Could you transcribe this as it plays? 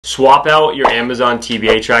Swap out your Amazon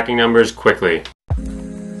TBA tracking numbers quickly.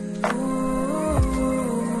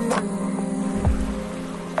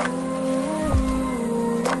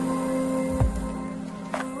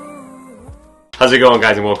 How's it going,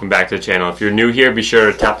 guys, and welcome back to the channel. If you're new here, be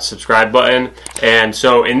sure to tap the subscribe button. And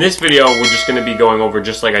so in this video, we're just going to be going over,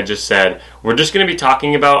 just like I just said, we're just going to be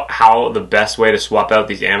talking about how the best way to swap out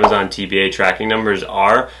these Amazon TBA tracking numbers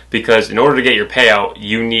are, because in order to get your payout,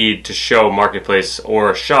 you need to show marketplace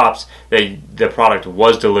or shops that the product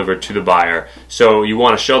was delivered to the buyer. So you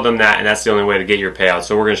want to show them that, and that's the only way to get your payout.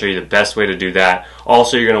 So we're going to show you the best way to do that.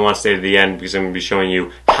 Also, you're going to want to stay to the end because I'm going to be showing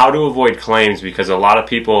you how to avoid claims, because a lot of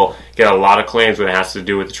people get a lot of claims when it has to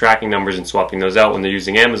do with the tracking numbers and swapping those out when they're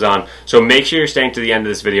using Amazon. So make sure you're staying to the end of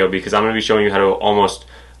this video, because I'm going to be showing you how to almost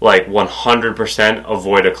like 100%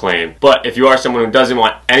 avoid a claim. But if you are someone who doesn't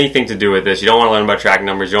want anything to do with this, you don't want to learn about tracking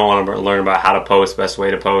numbers, you don't want to learn about how to post, best way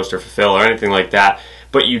to post or fulfill or anything like that,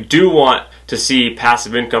 but you do want to see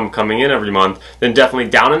passive income coming in every month, then definitely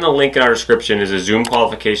down in the link in our description is a Zoom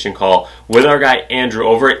qualification call with our guy Andrew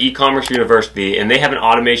over at E-Commerce University, and they have an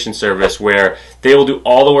automation service where they will do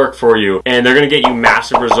all the work for you, and they're going to get you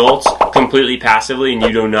massive results completely passively, and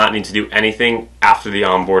you do not need to do anything after the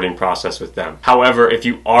onboarding process with them. However, if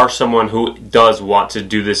you are someone who does want to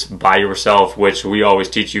do this by yourself, which we always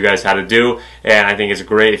teach you guys how to do, and I think it's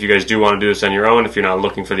great if you guys do want to do this on your own if you're not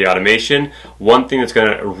looking for the automation, one thing that's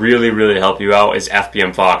going to really help you out is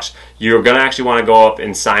FBM Fox. You're going to actually want to go up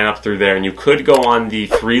and sign up through there, and you could go on the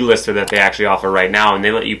free lister that they actually offer right now, and they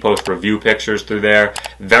let you post review pictures through there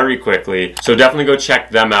very quickly. So definitely go check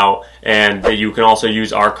them out, and you can also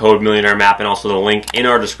use our code Millionaire Map, and also the link in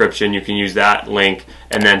our description. You can use that link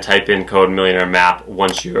and then type in code Millionaire Map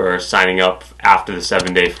once you're signing up after the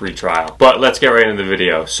 7-day free trial. But let's get right into the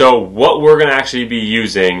video. So what we're going to actually be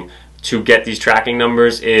using to get these tracking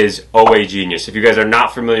numbers is OA Genius. If you guys are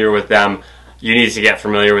not familiar with them, you need to get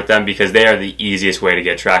familiar with them, because they are the easiest way to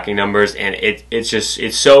get tracking numbers, and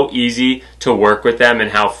it's so easy to work with them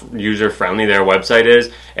and how user friendly their website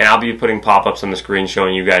is. And I'll be putting pop-ups on the screen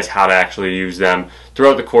showing you guys how to actually use them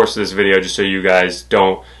throughout the course of this video, just so you guys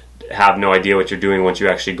don't have no idea what you're doing once you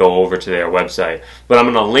actually go over to their website. But I'm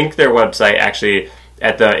going to link their website actually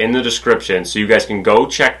in the description, so you guys can go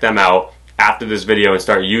check them out after this video and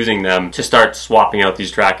start using them to start swapping out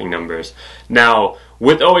these tracking numbers. Now,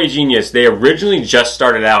 with OA Genius, they originally just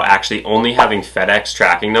started out actually only having FedEx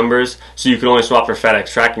tracking numbers, so you could only swap for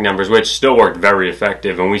FedEx tracking numbers, which still worked very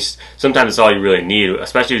effective, and sometimes it's all you really need,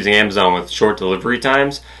 especially using Amazon with short delivery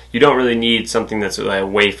times. You don't really need something that's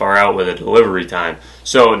way far out with a delivery time.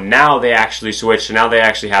 So now they actually switched, so now they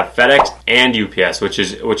actually have FedEx and UPS, which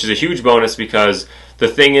is a huge bonus, because the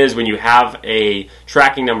thing is, when you have a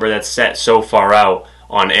tracking number that's set so far out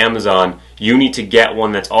on Amazon, you need to get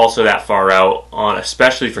one that's also that far out,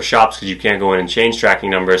 especially for shops, because you can't go in and change tracking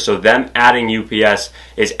numbers. So them adding UPS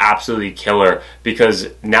is absolutely killer, because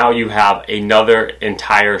now you have another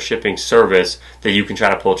entire shipping service that you can try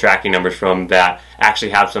to pull tracking numbers from that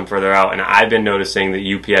actually have some further out. And I've been noticing that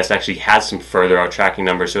UPS actually has some further out tracking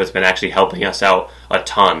numbers, so it's been actually helping us out a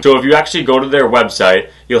ton. So if you actually go to their website,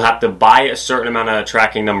 you'll have to buy a certain amount of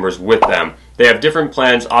tracking numbers with them. They have different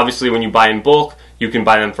plans. Obviously, when you buy in bulk, you can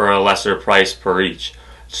buy them for a lesser price per each.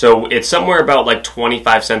 So it's somewhere about like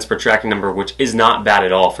 25 cents per tracking number, which is not bad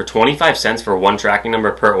at all. For 25 cents for one tracking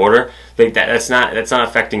number per order, that's not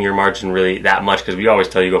affecting your margin really that much, because we always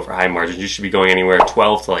tell you go for high margins. You should be going anywhere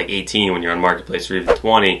 12 to like 18 when you're on Marketplace, or even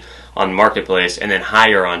 20 on Marketplace, and then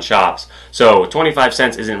higher on shops. So 25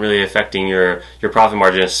 cents isn't really affecting your profit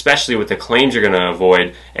margin, especially with the claims you're going to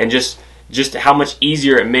avoid, and just how much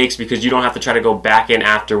easier it makes, because you don't have to try to go back in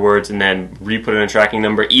afterwards and then re-put in a tracking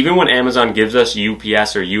number. Even when Amazon gives us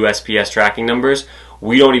UPS or USPS tracking numbers,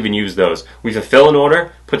 we don't even use those. We fulfill an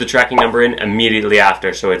order, put the tracking number in immediately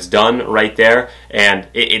after, so it's done right there, and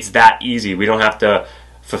it's that easy. We don't have to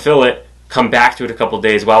fulfill it, come back to it a couple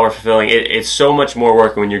days while we're fulfilling it. It's so much more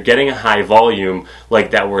work. When you're getting a high volume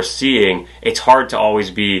like that we're seeing, it's hard to always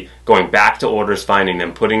be going back to orders, finding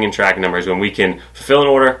them, putting in tracking numbers, when we can fulfill an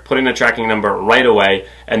order, put in a tracking number right away,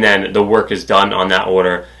 and then the work is done on that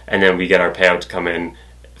order, and then we get our payout to come in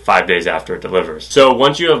 5 days after it delivers. So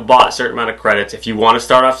once you have bought a certain amount of credits, if you want to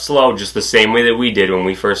start off slow, just the same way that we did when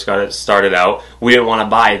we first got it started out, we didn't want to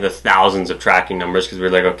buy the thousands of tracking numbers, because we're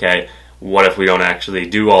like, okay, what if we don't actually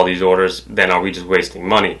do all these orders? Then are we just wasting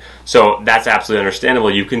money? So that's absolutely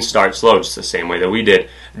understandable. You can start slow, just the same way that we did.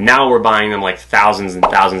 Now we're buying them like thousands and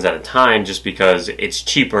thousands at a time, just because it's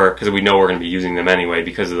cheaper, because we know we're going to be using them anyway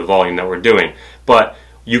because of the volume that we're doing. But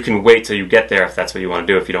you can wait till you get there if that's what you want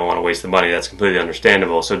to do. If you don't want to waste the money, that's completely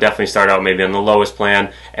understandable. So definitely start out maybe on the lowest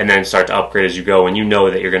plan and then start to upgrade as you go, and you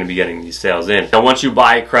know that you're going to be getting these sales in. Now once you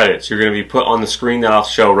buy credits, you're going to be put on the screen that I'll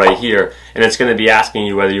show right here, and it's going to be asking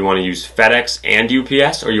you whether you want to use FedEx and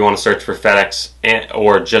UPS, or you want to search for FedEx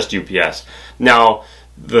or just UPS. Now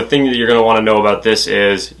the thing that you're going to want to know about this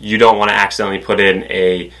is you don't want to accidentally put in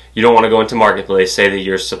you don't want to go into Marketplace, say that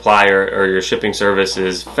your supplier or your shipping service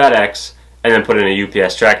is FedEx, and then put in a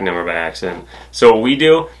UPS tracking number by accident. So what we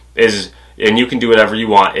do is, and you can do whatever you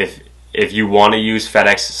want, if you want to use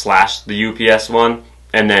FedEx / the UPS one,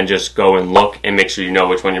 and then just go and look and make sure you know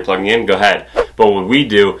which one you're plugging in, go ahead. But what we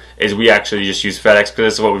do is we actually just use FedEx because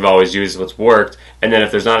this is what we've always used, what's worked, and then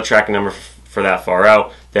if there's not a tracking number for that far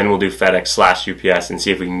out, then we'll do FedEx / UPS and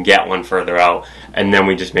see if we can get one further out, and then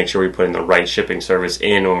we just make sure we put in the right shipping service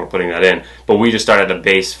in when we're putting that in. But we just start at a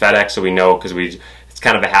base FedEx, so we know, because it's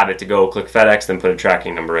kind of a habit to go click FedEx then put a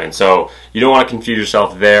tracking number in. So you don't want to confuse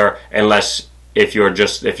yourself there, unless if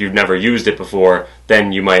you've never used it before,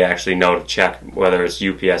 then you might actually know to check whether it's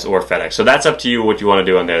UPS or FedEx. So that's up to you what you want to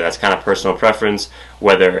do on there. That's kind of personal preference,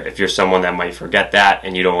 whether if you're someone that might forget that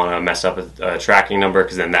and you don't want to mess up a tracking number,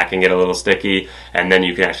 because then that can get a little sticky and then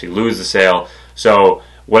you can actually lose the sale. So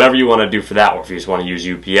whatever you want to do for that, or if you just want to use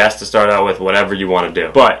UPS to start out with, whatever you want to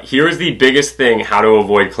do. But here's the biggest thing, how to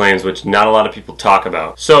avoid claims, which not a lot of people talk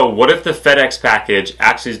about. So what if the FedEx package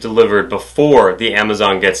actually is delivered before the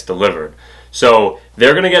Amazon gets delivered? So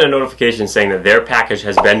they're going to get a notification saying that their package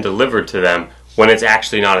has been delivered to them when it's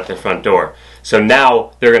actually not at their front door. So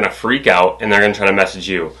now they're going to freak out and they're going to try to message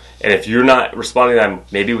you. And if you're not responding to them,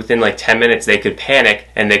 maybe within like 10 minutes, they could panic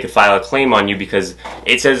and they could file a claim on you because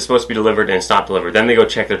it says it's supposed to be delivered and it's not delivered. Then they go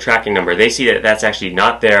check their tracking number. They see that that's actually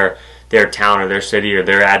not their town or their city or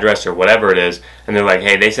their address or whatever it is. And they're like,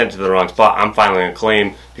 hey, they sent it to the wrong spot. I'm filing a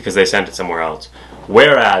claim because they sent it somewhere else.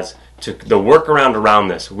 Whereas, to the workaround around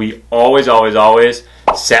this, we always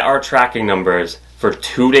set our tracking numbers for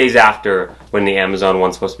 2 days after when the Amazon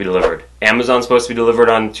one's supposed to be delivered. Amazon's supposed to be delivered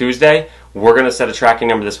on Tuesday. We're going to set a tracking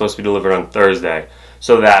number that's supposed to be delivered on Thursday,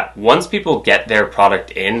 so that once people get their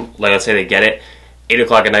product in, like let's say they get it 8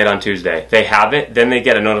 o'clock at night on Tuesday, they have it, then they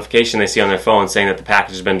get a notification they see on their phone saying that the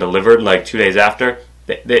package has been delivered like 2 days after.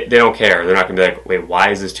 They don't care. They're not going to be like, wait, why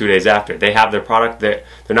is this 2 days after? They have their product. They're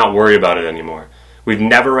not worried about it anymore. We've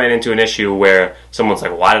never ran into an issue where someone's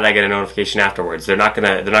like, why did I get a notification afterwards? They're not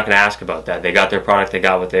gonna ask about that. They got their product, they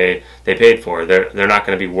got what they paid for. They're not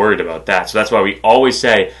gonna be worried about that. So that's why we always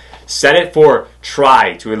say,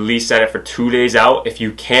 try to at least set it for 2 days out. If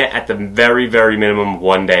you can't, at the very, very minimum,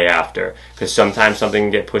 1 day after. Because sometimes something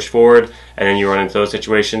can get pushed forward and then you run into those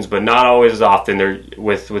situations, but not always as often.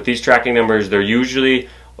 With these tracking numbers, they're usually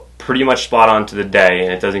pretty much spot on to the day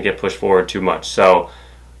and it doesn't get pushed forward too much. So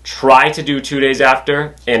try to do 2 days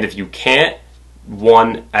after, and if you can't,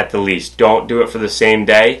 1 at the least. Don't do it for the same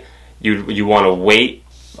day. You want to wait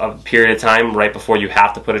a period of time right before you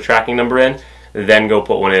have to put a tracking number in, then go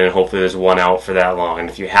put one in, and hopefully there's one out for that long. And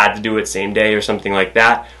if you had to do it same day or something like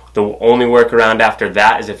that, the only workaround after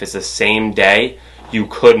that is if it's the same day, you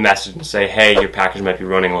could message and say, hey, your package might be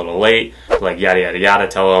running a little late, like yada yada yada.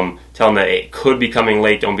 Tell them that it could be coming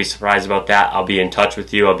late. Don't be surprised about that. I'll be in touch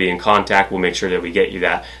with you. I'll be in contact. We'll make sure that we get you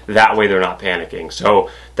that. That way they're not panicking. So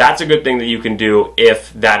that's a good thing that you can do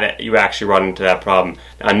if you actually run into that problem.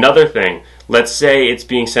 Another thing, let's say it's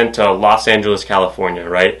being sent to Los Angeles, California,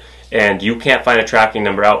 right? And you can't find a tracking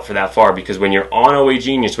number out for that far, because when you're on OA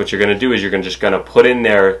Genius, what you're going to do is you're just going to put in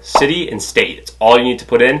their city and state. It's all you need to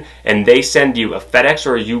put in, and they send you a FedEx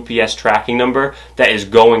or a UPS tracking number that is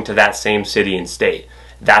going to that same city and state.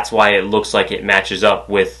 That's why it looks like it matches up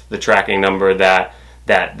with the tracking number that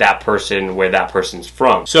person, where that person's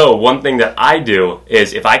from. So one thing that I do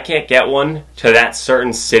is, if I can't get one to that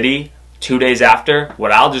certain city 2 days after,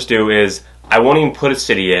 what I'll just do is I won't even put a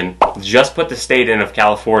city in, just put the state in of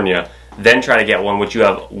California, then try to get one, which you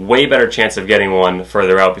have way better chance of getting one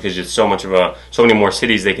further out, because there's so many more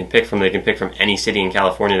cities they can pick from. They can pick from any city in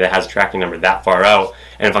California that has a tracking number that far out.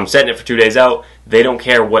 And if I'm setting it for 2 days out, they don't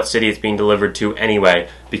care what city it's being delivered to anyway,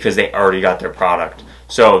 because they already got their product.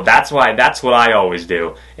 So that's what I always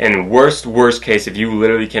do. And worst case, if you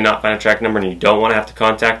literally cannot find a tracking number and you don't want to have to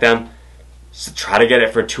contact them, so try to get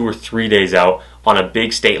it for 2 or 3 days out on a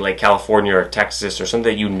big state like California or Texas, or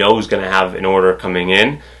something that you know is going to have an order coming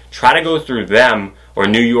in. Try to go through them, or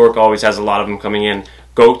New York always has a lot of them coming in.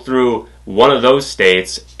 Go through one of those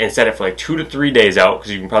states and set it for like 2 to 3 days out,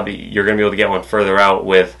 because you're going to be able to get one further out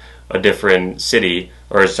with a different city,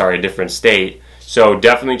 or sorry, a different state. So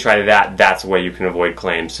definitely try that. That's the way you can avoid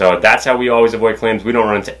claims. So that's how we always avoid claims. We don't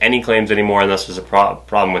run into any claims anymore unless there's a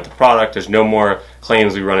problem with the product. There's no more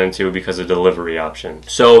claims we run into because of the delivery option.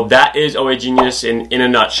 So that is OA Genius in a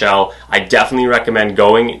nutshell. I definitely recommend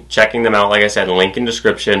checking them out. Like I said, link in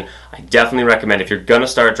description. I definitely recommend, if you're going to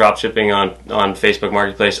start dropshipping on Facebook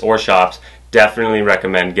Marketplace or shops, definitely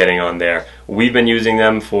recommend getting on there. We've been using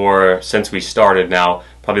them since we started now,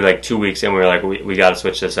 probably like 2 weeks in. We were like, we got to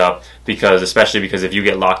switch this up, especially because if you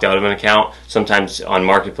get locked out of an account, sometimes on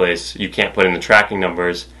Marketplace you can't put in the tracking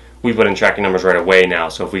numbers. We put in tracking numbers right away now,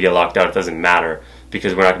 so if we get locked out, it doesn't matter,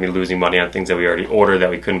 because we're not going to be losing money on things that we already ordered that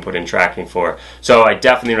we couldn't put in tracking for. So I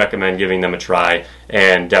definitely recommend giving them a try,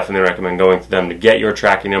 and definitely recommend going to them to get your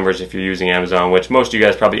tracking numbers if you're using Amazon, which most of you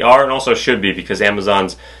guys probably are and also should be, because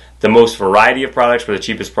Amazon's the most variety of products for the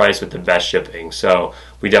cheapest price with the best shipping. So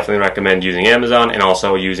we definitely recommend using Amazon and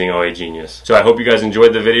also using OA Genius. So I hope you guys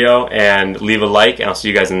enjoyed the video, and leave a like, and I'll see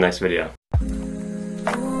you guys in the next video.